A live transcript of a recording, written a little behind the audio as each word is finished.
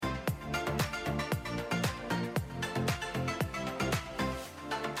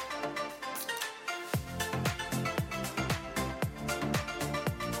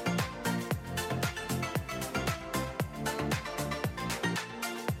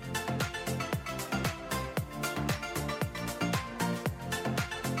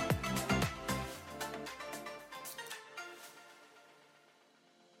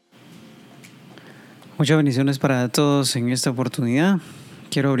Muchas bendiciones para todos en esta oportunidad.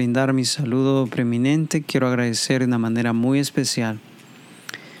 Quiero brindar mi saludo preeminente. Quiero agradecer de una manera muy especial.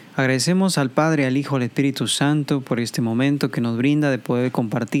 Agradecemos al Padre, al Hijo, al Espíritu Santo por este momento que nos brinda de poder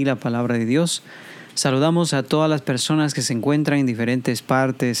compartir la palabra de Dios. Saludamos a todas las personas que se encuentran en diferentes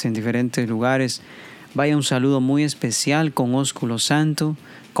partes, en diferentes lugares. Vaya un saludo muy especial con ósculo santo.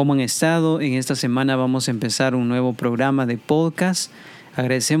 ¿Cómo han estado? En esta semana vamos a empezar un nuevo programa de podcast.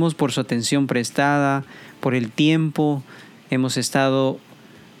 Agradecemos por su atención prestada, por el tiempo. Hemos estado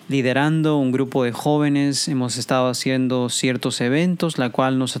liderando un grupo de jóvenes, hemos estado haciendo ciertos eventos, la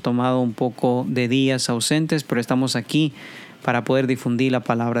cual nos ha tomado un poco de días ausentes, pero estamos aquí para poder difundir la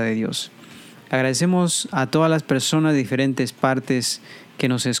palabra de Dios. Agradecemos a todas las personas de diferentes partes que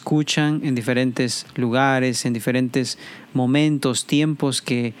nos escuchan en diferentes lugares, en diferentes momentos, tiempos,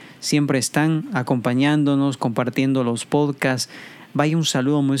 que siempre están acompañándonos, compartiendo los podcasts. Vaya un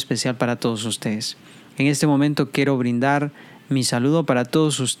saludo muy especial para todos ustedes. En este momento quiero brindar mi saludo para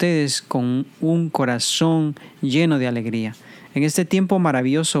todos ustedes con un corazón lleno de alegría. En este tiempo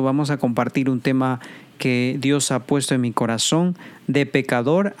maravilloso vamos a compartir un tema que Dios ha puesto en mi corazón, de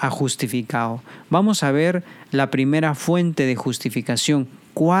pecador a justificado. Vamos a ver la primera fuente de justificación.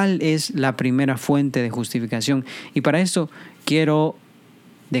 ¿Cuál es la primera fuente de justificación? Y para esto quiero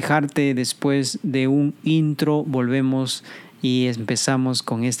dejarte, después de un intro, volvemos y empezamos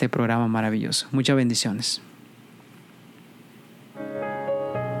con este programa maravilloso. Muchas bendiciones.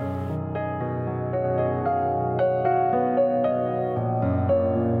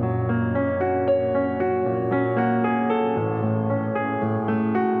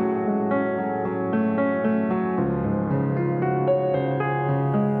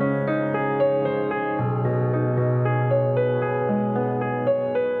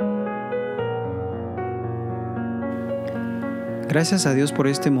 Gracias a Dios por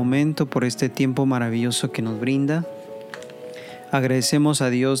este momento, por este tiempo maravilloso que nos brinda. Agradecemos a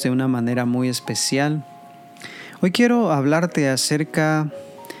Dios de una manera muy especial. Hoy quiero hablarte acerca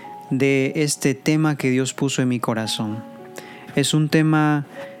de este tema que Dios puso en mi corazón. Es un tema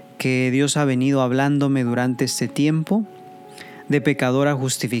que Dios ha venido hablándome durante este tiempo, de pecador a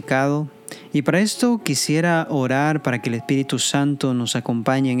justificado. Y para esto quisiera orar para que el Espíritu Santo nos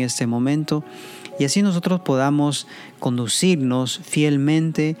acompañe en este momento y así nosotros podamos conducirnos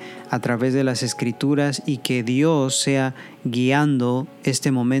fielmente a través de las Escrituras y que Dios sea guiando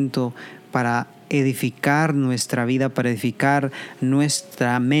este momento para edificar nuestra vida, para edificar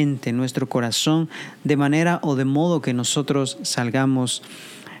nuestra mente, nuestro corazón, de manera o de modo que nosotros salgamos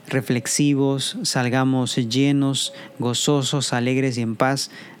reflexivos, salgamos llenos, gozosos, alegres y en paz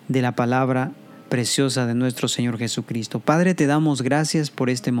de la palabra preciosa de nuestro Señor Jesucristo. Padre, te damos gracias por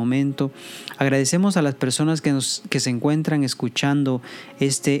este momento. Agradecemos a las personas que se encuentran escuchando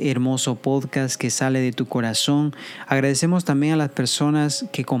este hermoso podcast que sale de tu corazón. Agradecemos también a las personas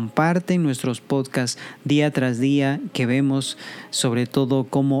que comparten nuestros podcasts día tras día, que vemos sobre todo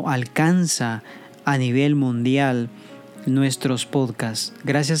cómo alcanza a nivel mundial nuestros podcasts.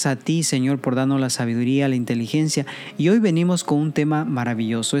 Gracias a ti, Señor, por darnos la sabiduría, la inteligencia. Y hoy venimos con un tema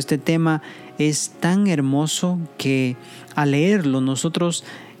maravilloso. Este tema es tan hermoso que al leerlo nosotros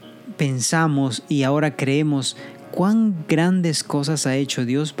pensamos y ahora creemos cuán grandes cosas ha hecho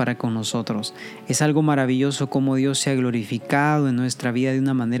Dios para con nosotros. Es algo maravilloso cómo Dios se ha glorificado en nuestra vida de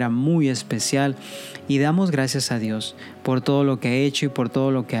una manera muy especial. Y damos gracias a Dios por todo lo que ha hecho y por todo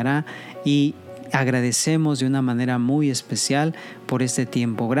lo que hará. Y agradecemos de una manera muy especial por este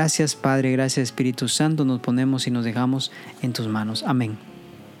tiempo. Gracias, Padre, gracias, Espíritu Santo. Nos ponemos y nos dejamos en tus manos. Amén.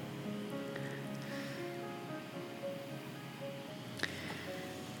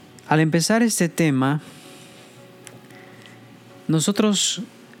 Al empezar este tema, nosotros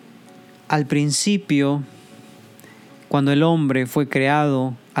al principio, cuando el hombre fue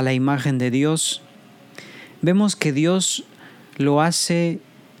creado a la imagen de Dios, vemos que Dios lo hace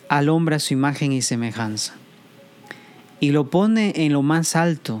al hombre a su imagen y semejanza, y lo pone en lo más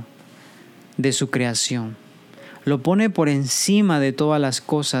alto de su creación. Lo pone por encima de todas las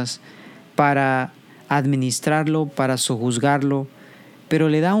cosas para administrarlo, para sojuzgarlo, pero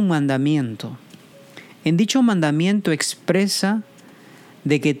le da un mandamiento. En dicho mandamiento expresa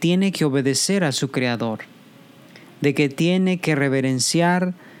de que tiene que obedecer a su Creador, de que tiene que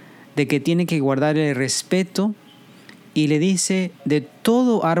reverenciar, de que tiene que guardar el respeto. Y le dice, de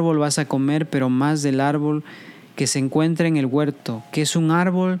todo árbol vas a comer, pero más del árbol que se encuentra en el huerto, que es un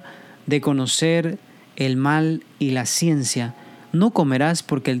árbol de conocer el mal y la ciencia. No comerás,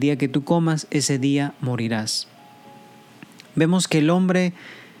 porque el día que tú comas, ese día morirás. Vemos que el hombre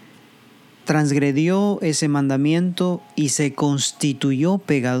transgredió ese mandamiento y se constituyó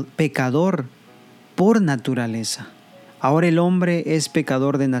pecador por naturaleza. Ahora el hombre es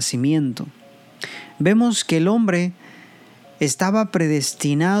pecador de nacimiento. Vemos que el hombre estaba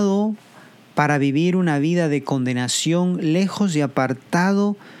predestinado para vivir una vida de condenación, lejos y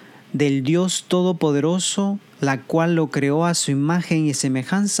apartado del Dios Todopoderoso, la cual lo creó a su imagen y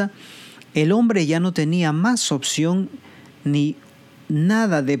semejanza. El hombre ya no tenía más opción ni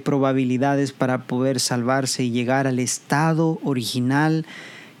nada de probabilidades para poder salvarse y llegar al estado original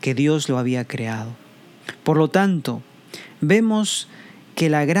que Dios lo había creado. Por lo tanto, vemos que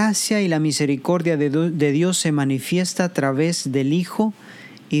la gracia y la misericordia de Dios se manifiesta a través del Hijo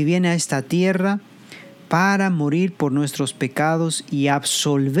y viene a esta tierra para morir por nuestros pecados y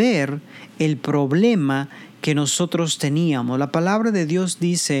absolver el problema que nosotros teníamos. La palabra de Dios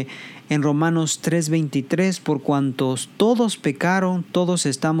dice en Romanos 3:23, por cuantos todos pecaron, todos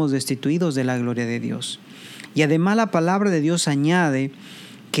estamos destituidos de la gloria de Dios. Y además la palabra de Dios añade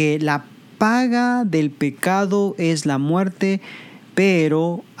que la paga del pecado es la muerte,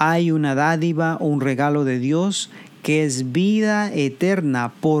 pero hay una dádiva o un regalo de Dios que es vida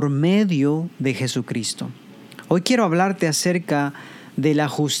eterna por medio de Jesucristo. Hoy quiero hablarte acerca de la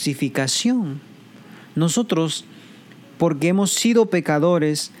justificación. Nosotros, porque hemos sido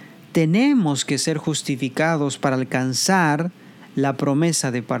pecadores, tenemos que ser justificados para alcanzar la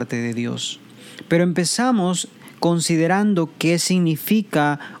promesa de parte de Dios. Pero empezamos considerando qué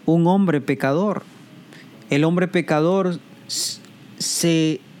significa un hombre pecador. El hombre pecador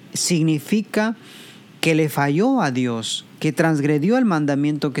significa que le falló a Dios, que transgredió el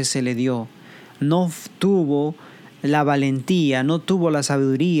mandamiento que se le dio. No tuvo la valentía, no tuvo la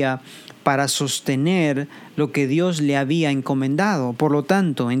sabiduría para sostener lo que Dios le había encomendado. Por lo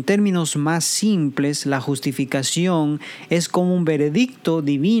tanto, en términos más simples, la justificación es como un veredicto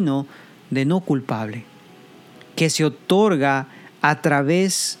divino de no culpable, que se otorga a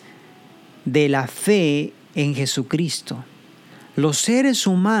través de la fe en Jesucristo. Los seres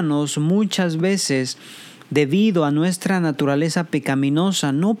humanos muchas veces, debido a nuestra naturaleza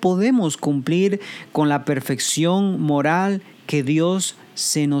pecaminosa, no podemos cumplir con la perfección moral que Dios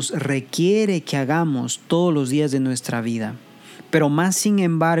se nos requiere que hagamos todos los días de nuestra vida. Pero más sin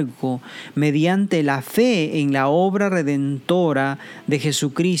embargo, mediante la fe en la obra redentora de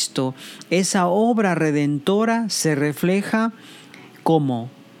Jesucristo, esa obra redentora se refleja como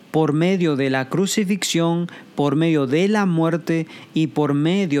por medio de la crucifixión, por medio de la muerte y por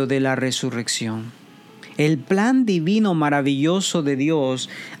medio de la resurrección. El plan divino maravilloso de Dios,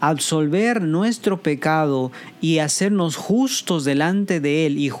 absolver nuestro pecado y hacernos justos delante de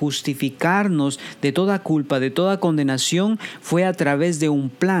Él y justificarnos de toda culpa, de toda condenación, fue a través de un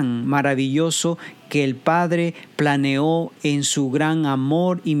plan maravilloso que el Padre planeó en su gran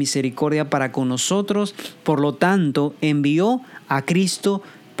amor y misericordia para con nosotros. Por lo tanto, envió a Cristo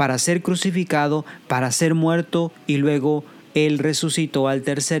para ser crucificado, para ser muerto y luego Él resucitó al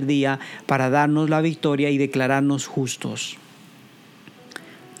tercer día para darnos la victoria y declararnos justos.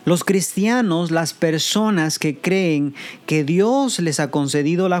 Los cristianos, las personas que creen que Dios les ha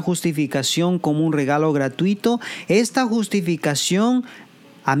concedido la justificación como un regalo gratuito, esta justificación,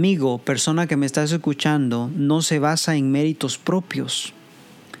 amigo, persona que me estás escuchando, no se basa en méritos propios,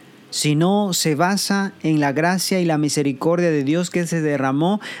 sino se basa en la gracia y la misericordia de Dios que se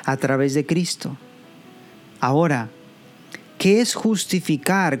derramó a través de Cristo. Ahora, ¿qué es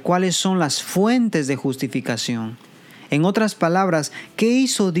justificar? ¿Cuáles son las fuentes de justificación? En otras palabras, ¿qué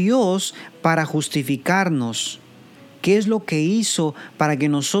hizo Dios para justificarnos? ¿Qué es lo que hizo para que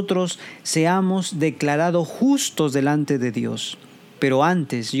nosotros seamos declarados justos delante de Dios? Pero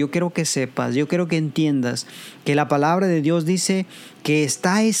antes, yo quiero que sepas, yo quiero que entiendas que la palabra de Dios dice que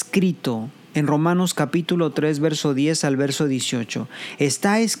está escrito en Romanos capítulo 3, verso 10 al verso 18.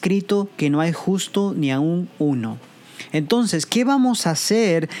 Está escrito que no hay justo ni aún uno. Entonces, ¿qué vamos a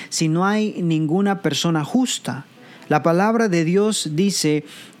hacer si no hay ninguna persona justa? La palabra de Dios dice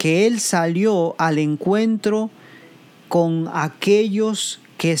que Él salió al encuentro con aquellos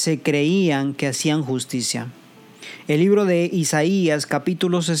que se creían que hacían justicia. El libro de Isaías,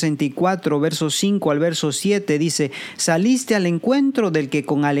 capítulo 64, versos 5 al verso 7, dice: saliste al encuentro del que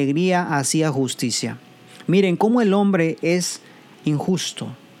con alegría hacía justicia. Miren cómo el hombre es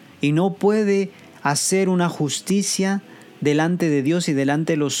injusto y no puede hacer una justicia delante de Dios y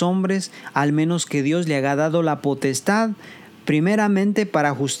delante de los hombres, al menos que Dios le haya dado la potestad, primeramente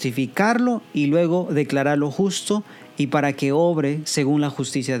para justificarlo y luego declararlo justo y para que obre según la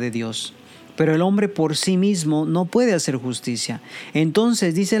justicia de Dios. Pero el hombre por sí mismo no puede hacer justicia.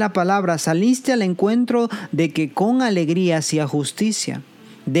 Entonces dice la palabra: saliste al encuentro de que con alegría hacía justicia,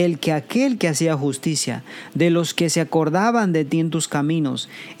 del que aquel que hacía justicia, de los que se acordaban de ti en tus caminos.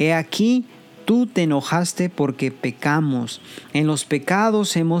 He aquí, Tú te enojaste porque pecamos. En los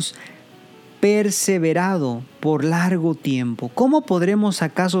pecados hemos perseverado por largo tiempo. ¿Cómo podremos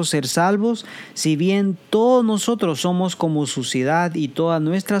acaso ser salvos si bien todos nosotros somos como suciedad y todas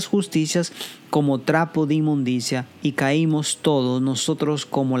nuestras justicias como trapo de inmundicia? Y caímos todos nosotros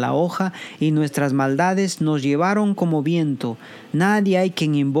como la hoja y nuestras maldades nos llevaron como viento. Nadie hay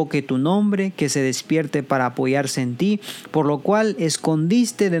quien invoque tu nombre, que se despierte para apoyarse en ti, por lo cual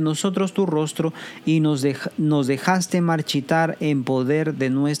escondiste de nosotros tu rostro y nos dejaste marchitar en poder de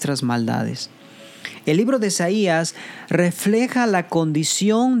nuestras maldades. El libro de Isaías refleja la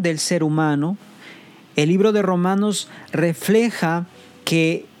condición del ser humano. El libro de Romanos refleja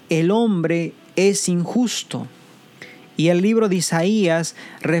que el hombre es injusto. Y el libro de Isaías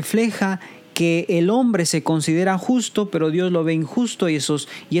refleja que el hombre se considera justo, pero Dios lo ve injusto y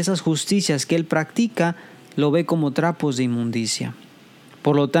esas justicias que él practica lo ve como trapos de inmundicia.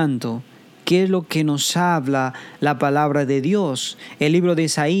 Por lo tanto, ¿qué es lo que nos habla la palabra de Dios? El libro de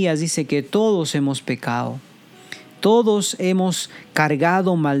Isaías dice que todos hemos pecado. Todos hemos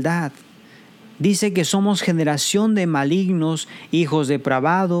cargado maldad. Dice que somos generación de malignos, hijos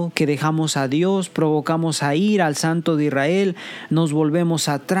depravados, que dejamos a Dios, provocamos a ira al Santo de Israel, nos volvemos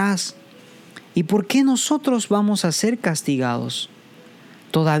atrás. ¿Y por qué nosotros vamos a ser castigados?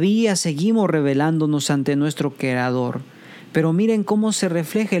 Todavía seguimos rebelándonos ante nuestro Creador. Pero miren cómo se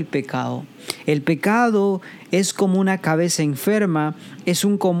refleja el pecado. El pecado es como una cabeza enferma, es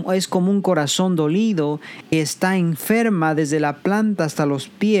como un corazón dolido, está enferma desde la planta hasta los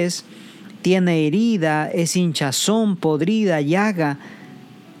pies, tiene herida, es hinchazón, podrida, llaga.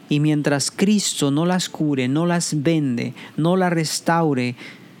 Y mientras Cristo no las cure, no las vende, no las restaure,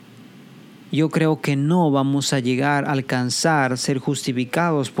 yo creo que no vamos a llegar a alcanzar ser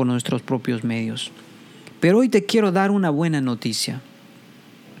justificados por nuestros propios medios. Pero hoy te quiero dar una buena noticia.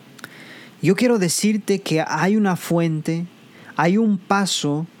 Yo quiero decirte que hay una fuente, hay un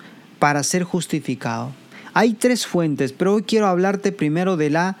paso para ser justificado. Hay 3 fuentes, pero hoy quiero hablarte primero de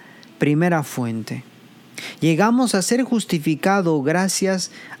la primera fuente. Llegamos a ser justificados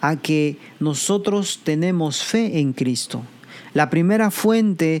gracias a que nosotros tenemos fe en Cristo. La primera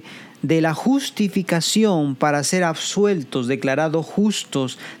fuente de la justificación para ser absueltos, declarados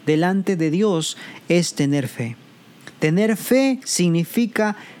justos delante de Dios, es tener fe. Tener fe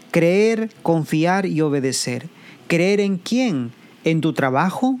significa creer, confiar y obedecer. ¿Creer en quién? ¿En tu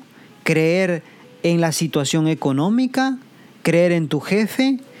trabajo? ¿Creer en la situación económica? ¿Creer en tu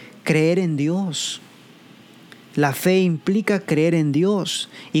jefe? Creer en Dios. La fe implica creer en Dios.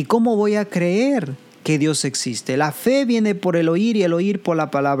 ¿Y cómo voy a creer que Dios existe? La fe viene por el oír y el oír por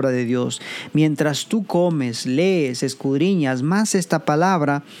la palabra de Dios. Mientras tú comes, lees, escudriñas más esta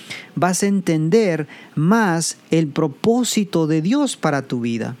palabra, vas a entender más el propósito de Dios para tu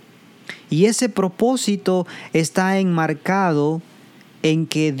vida. Y ese propósito está enmarcado en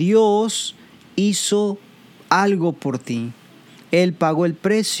que Dios hizo algo por ti. Él pagó el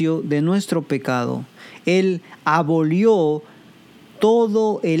precio de nuestro pecado. Él abolió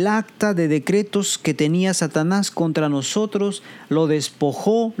todo el acta de decretos que tenía Satanás contra nosotros, lo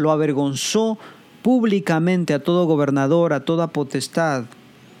despojó, lo avergonzó públicamente a todo gobernador, a toda potestad,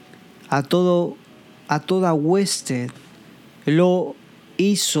 a toda hueste. Lo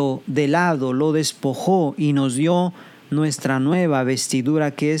hizo de lado, lo despojó y nos dio nuestra nueva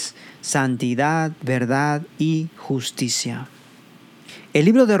vestidura, que es santidad, verdad y justicia. El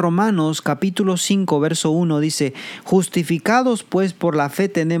libro de Romanos capítulo 5 verso 1 dice: justificados pues por la fe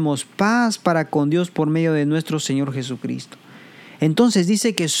tenemos paz para con Dios por medio de nuestro Señor Jesucristo. Entonces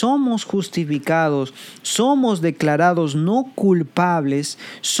dice que somos justificados, somos declarados no culpables,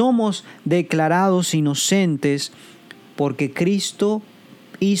 somos declarados inocentes porque Cristo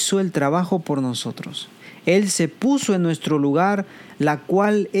hizo el trabajo por nosotros. Él se puso en nuestro lugar, la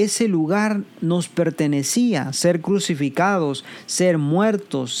cual ese lugar nos pertenecía, ser crucificados, ser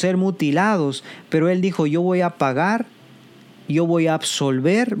muertos, ser mutilados. Pero Él dijo: yo voy a pagar, yo voy a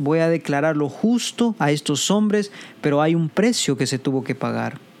absolver, voy a declarar lo justo a estos hombres, pero hay un precio que se tuvo que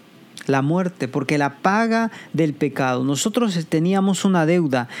pagar. La muerte, porque la paga del pecado. Nosotros teníamos una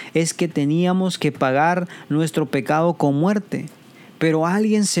deuda, es que teníamos que pagar nuestro pecado con muerte. Pero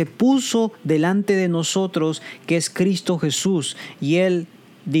alguien se puso delante de nosotros, que es Cristo Jesús, y Él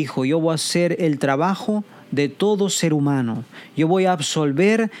dijo: yo voy a hacer el trabajo de todo ser humano. Yo voy a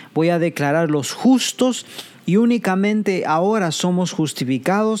absolver, voy a declarar los justos, y únicamente ahora somos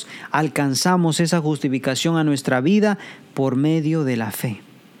justificados, alcanzamos esa justificación a nuestra vida por medio de la fe.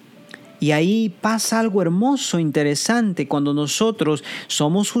 Y ahí pasa algo hermoso, interesante, cuando nosotros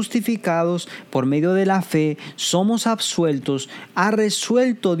somos justificados por medio de la fe, somos absueltos, ha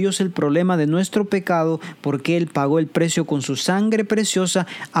resuelto Dios el problema de nuestro pecado porque Él pagó el precio con su sangre preciosa.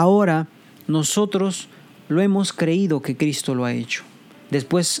 Ahora nosotros lo hemos creído que Cristo lo ha hecho.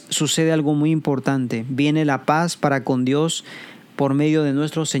 Después sucede algo muy importante. Viene la paz para con Dios por medio de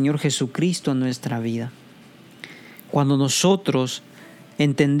nuestro Señor Jesucristo en nuestra vida. Cuando nosotros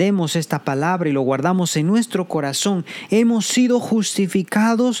entendemos esta palabra y lo guardamos en nuestro corazón, hemos sido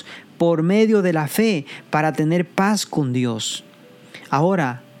justificados por medio de la fe para tener paz con Dios.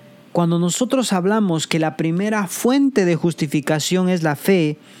 Ahora, cuando nosotros hablamos que la primera fuente de justificación es la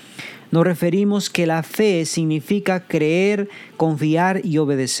fe, nos referimos que la fe significa creer, confiar y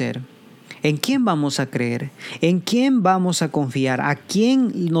obedecer. ¿En quién vamos a creer? ¿En quién vamos a confiar? ¿A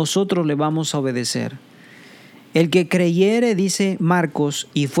quién nosotros le vamos a obedecer? El que creyere, dice Marcos,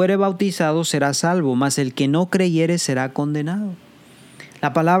 y fuere bautizado será salvo, mas el que no creyere será condenado.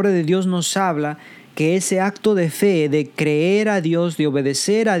 La palabra de Dios nos habla que ese acto de fe, de creer a Dios, de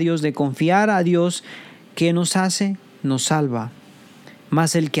obedecer a Dios, de confiar a Dios, ¿qué nos hace? Nos salva.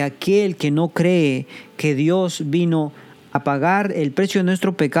 Mas aquel que no cree que Dios vino a pagar el precio de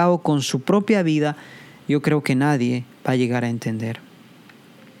nuestro pecado con su propia vida, yo creo que nadie va a llegar a entender.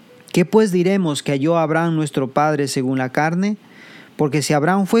 ¿Qué pues diremos que halló Abraham nuestro padre según la carne? Porque si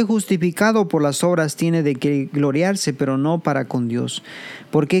Abraham fue justificado por las obras, tiene de qué gloriarse, pero no para con Dios.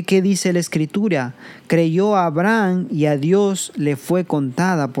 Porque ¿qué dice la Escritura? Creyó a Abraham y a Dios le fue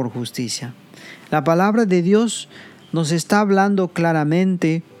contada por justicia. La palabra de Dios nos está hablando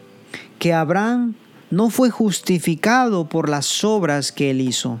claramente que Abraham no fue justificado por las obras que él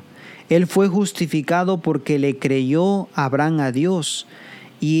hizo. Él fue justificado porque le creyó Abraham a Dios.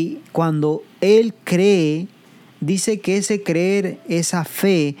 Y cuando él cree, dice que ese creer, esa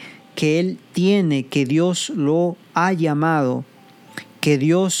fe que él tiene, que Dios lo ha llamado, que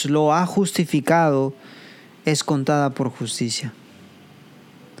Dios lo ha justificado, es contada por justicia.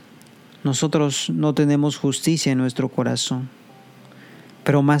 Nosotros no tenemos justicia en nuestro corazón,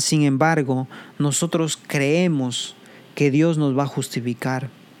 pero más sin embargo, nosotros creemos que Dios nos va a justificar.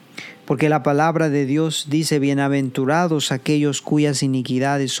 Porque la palabra de Dios dice: bienaventurados aquellos cuyas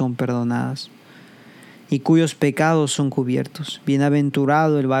iniquidades son perdonadas y cuyos pecados son cubiertos.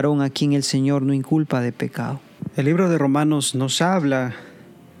 Bienaventurado el varón a quien el Señor no inculpa de pecado. El libro de Romanos nos habla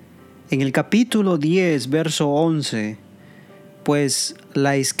en el capítulo 10, verso 11, pues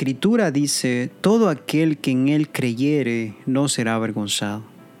la Escritura dice: todo aquel que en él creyere no será avergonzado.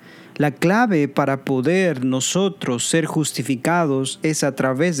 La clave para poder nosotros ser justificados es a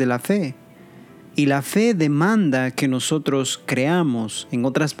través de la fe. Y la fe demanda que nosotros creamos. En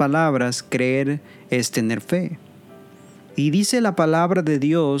otras palabras, creer es tener fe. Y dice la palabra de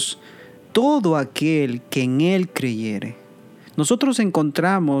Dios: todo aquel que en Él creyere. Nosotros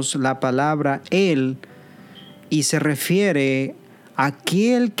encontramos la palabra Él y se refiere a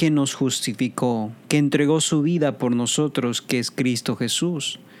aquel que nos justificó, que entregó su vida por nosotros, que es Cristo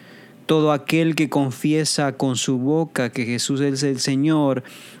Jesús. Todo aquel que confiesa con su boca que Jesús es el Señor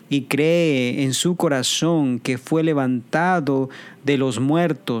y cree en su corazón que fue levantado de los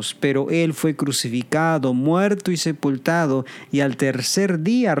muertos, pero Él fue crucificado, muerto y sepultado, y al tercer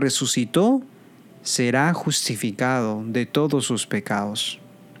día resucitó, será justificado de todos sus pecados.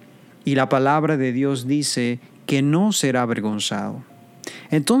 Y la palabra de Dios dice que no será avergonzado.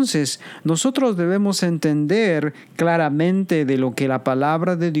 Entonces, nosotros debemos entender claramente de lo que la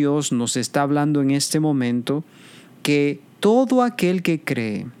palabra de Dios nos está hablando en este momento, que todo aquel que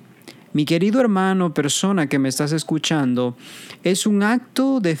cree, mi querido hermano, persona que me estás escuchando, es un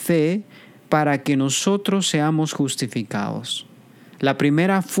acto de fe para que nosotros seamos justificados. La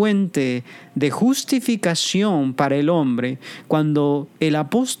primera fuente de justificación para el hombre, cuando el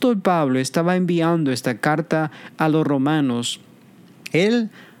apóstol Pablo estaba enviando esta carta a los romanos, él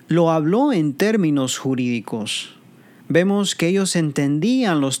lo habló en términos jurídicos. Vemos que ellos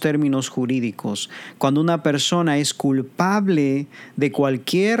entendían los términos jurídicos. Cuando una persona es culpable de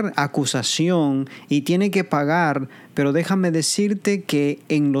cualquier acusación y tiene que pagar, pero déjame decirte que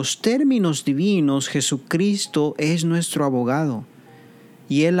en los términos divinos Jesucristo es nuestro abogado.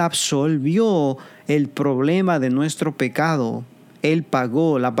 Y Él absolvió el problema de nuestro pecado. Él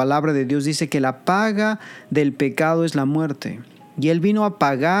pagó. La palabra de Dios dice que la paga del pecado es la muerte. Y Él vino a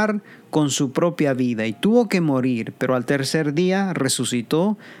pagar con su propia vida y tuvo que morir, pero al tercer día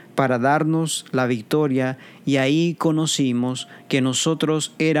resucitó para darnos la victoria, y ahí conocimos que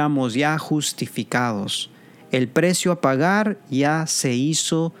nosotros éramos ya justificados. El precio a pagar ya se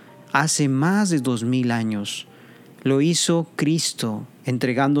hizo hace más de 2000 años. lo hizo Cristo,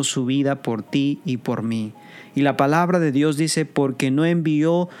 entregando su vida por ti y por mí. Y la palabra de Dios dice, porque no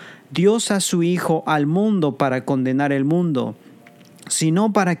envió Dios a su Hijo al mundo para condenar el mundo,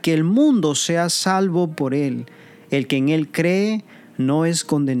 sino para que el mundo sea salvo por él. El que en él cree no es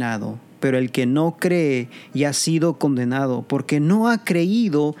condenado, pero el que no cree ya ha sido condenado, porque no ha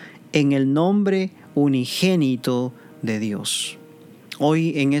creído en el nombre unigénito de Dios.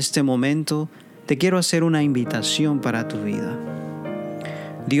 Hoy, en este momento, te quiero hacer una invitación para tu vida.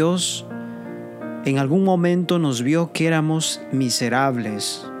 Dios en algún momento nos vio que éramos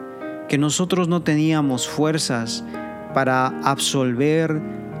miserables, que nosotros no teníamos fuerzas para absolver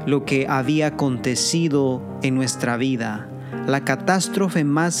lo que había acontecido en nuestra vida, la catástrofe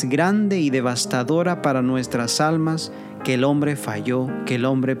más grande y devastadora para nuestras almas, que el hombre falló, que el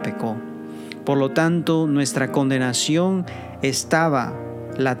hombre pecó. Por lo tanto, nuestra condenación estaba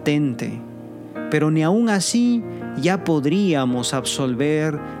latente, pero ni aún así ya podríamos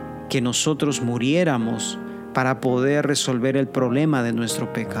absolver que nosotros muriéramos para poder resolver el problema de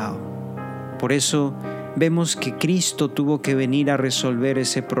nuestro pecado. Por eso vemos que Cristo tuvo que venir a resolver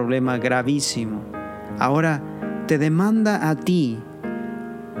ese problema gravísimo. Ahora te demanda a ti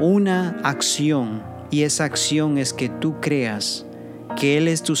una acción, y esa acción es que tú creas que Él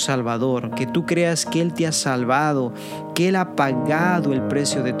es tu Salvador, que tú creas que Él te ha salvado, que Él ha pagado el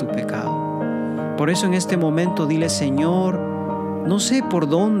precio de tu pecado. Por eso en este momento dile: Señor, no sé por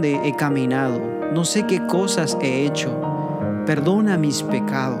dónde he caminado, no sé qué cosas he hecho, perdona mis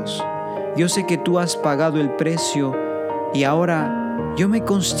pecados. Yo sé que tú has pagado el precio y ahora yo me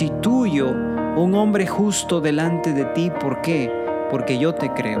constituyo un hombre justo delante de ti. ¿Por qué? Porque yo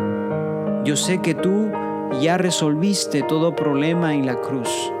te creo. Yo sé que tú ya resolviste todo problema en la cruz.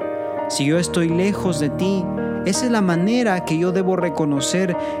 Si yo estoy lejos de ti, esa es la manera que yo debo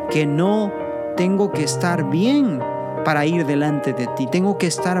reconocer que no tengo que estar bien para ir delante de ti. Tengo que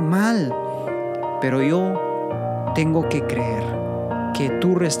estar mal, pero yo tengo que creer que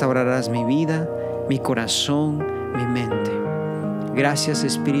tú restaurarás mi vida, mi corazón, mi mente. Gracias,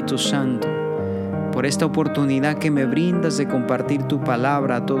 Espíritu Santo, por esta oportunidad que me brindas de compartir tu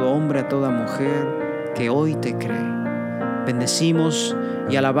palabra a todo hombre, a toda mujer que hoy te cree. Bendecimos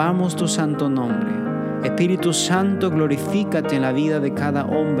y alabamos tu santo nombre. Espíritu Santo, glorifícate en la vida de cada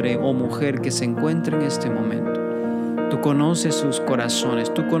hombre o mujer que se encuentre en este momento. Tú conoces sus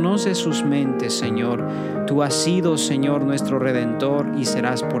corazones, tú conoces sus mentes, Señor. Tú has sido, Señor, nuestro Redentor y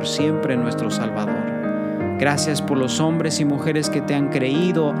serás por siempre nuestro Salvador. Gracias por los hombres y mujeres que te han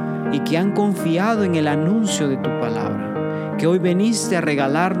creído y que han confiado en el anuncio de tu palabra. Que hoy viniste a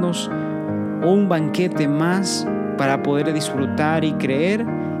regalarnos un banquete más para poder disfrutar y creer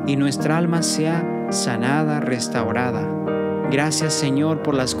y nuestra alma sea sanada, restaurada. Gracias, Señor,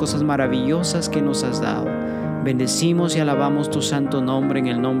 por las cosas maravillosas que nos has dado. Bendecimos y alabamos tu santo nombre en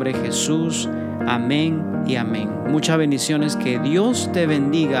el nombre de Jesús. Amén y amén. Muchas bendiciones. Que Dios te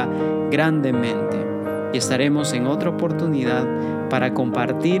bendiga grandemente. Y estaremos en otra oportunidad para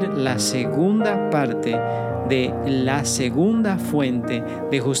compartir la segunda parte de la segunda fuente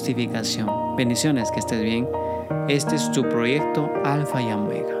de justificación. Bendiciones, que estés bien. Este es tu proyecto Alfa y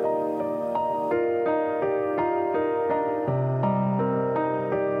Omega.